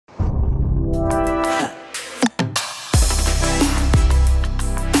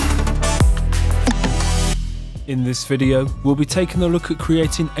In this video, we'll be taking a look at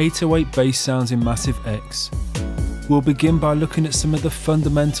creating 808 bass sounds in Massive X. We'll begin by looking at some of the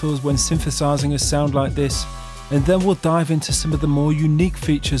fundamentals when synthesizing a sound like this, and then we'll dive into some of the more unique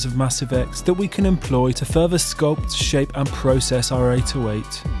features of Massive X that we can employ to further sculpt, shape and process our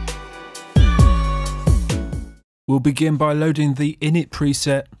 808. We'll begin by loading the Init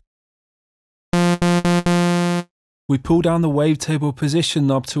preset. We pull down the wavetable position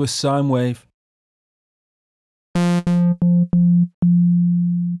knob to a sine wave.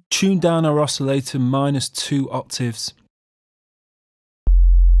 Tune down our oscillator -2 octaves.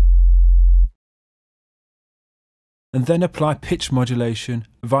 And then apply pitch modulation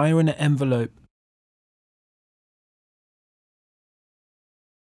via an envelope.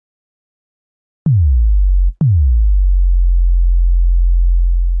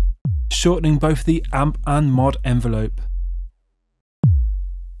 Shortening both the amp and mod envelope.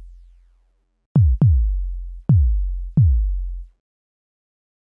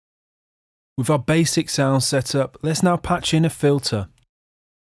 With our basic sound set up, let's now patch in a filter.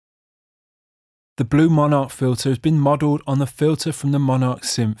 The Blue Monarch filter has been modelled on the filter from the Monarch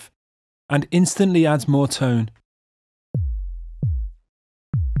synth and instantly adds more tone.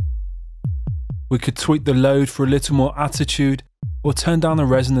 We could tweak the load for a little more attitude or turn down the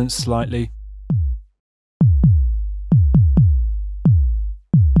resonance slightly.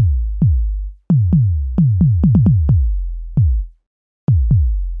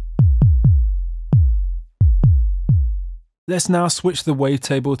 Let's now switch the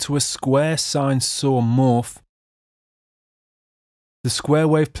wavetable to a square sine saw morph. The square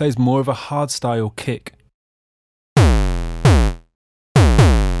wave plays more of a hardstyle kick.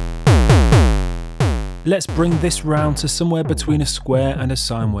 Let's bring this round to somewhere between a square and a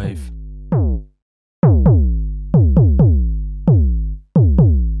sine wave.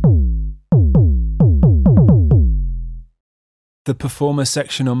 The performer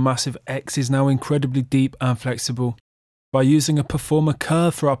section on Massive X is now incredibly deep and flexible. By using a performer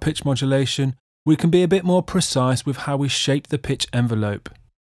curve for our pitch modulation, we can be a bit more precise with how we shape the pitch envelope.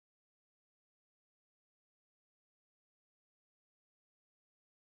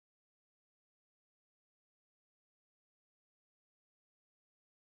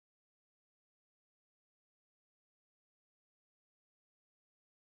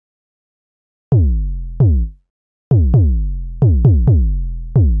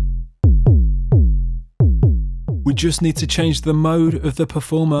 We just need to change the mode of the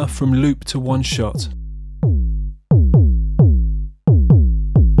performer from loop to one shot.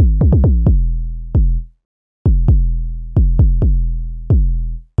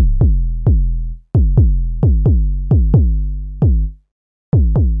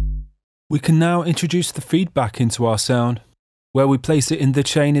 We can now introduce the feedback into our sound. Where we place it in the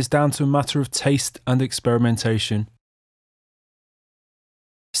chain is down to a matter of taste and experimentation.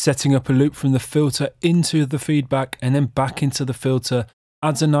 Setting up a loop from the filter into the feedback and then back into the filter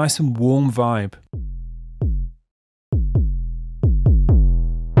adds a nice and warm vibe.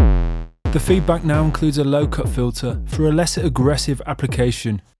 The feedback now includes a low cut filter for a less aggressive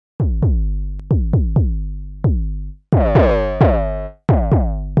application.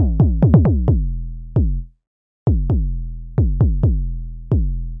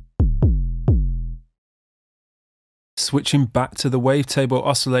 Switching back to the wavetable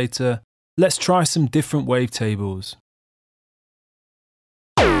oscillator, let's try some different wavetables.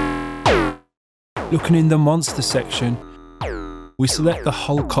 Looking in the monster section, we select the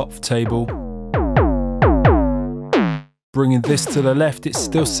whole Kopf table. Bringing this to the left, it's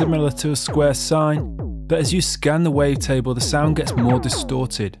still similar to a square sine, but as you scan the wavetable, the sound gets more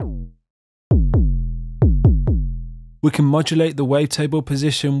distorted. We can modulate the wavetable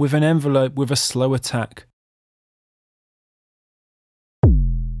position with an envelope with a slow attack.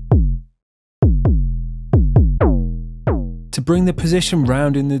 To bring the position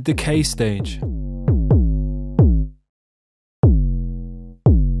round in the decay stage.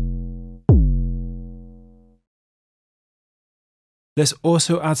 Let's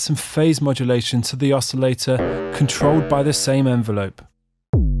also add some phase modulation to the oscillator, controlled by the same envelope.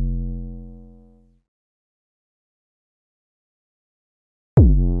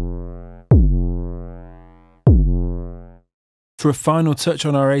 For a final touch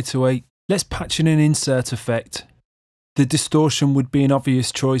on our 808, let's patch in an insert effect. The distortion would be an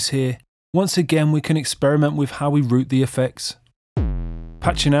obvious choice here. Once again, we can experiment with how we route the effects.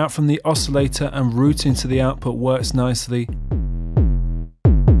 Patching out from the oscillator and routing to the output works nicely.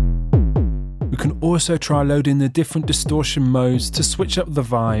 We can also try loading the different distortion modes to switch up the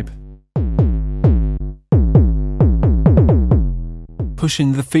vibe.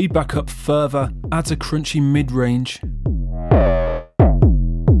 Pushing the feedback up further adds a crunchy mid-range.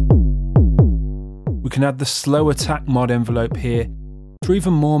 We can add the slow attack mod envelope here for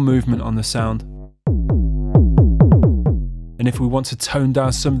even more movement on the sound. And if we want to tone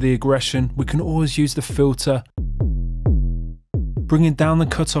down some of the aggression, we can always use the filter, bringing down the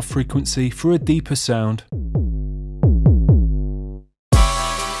cutoff frequency for a deeper sound.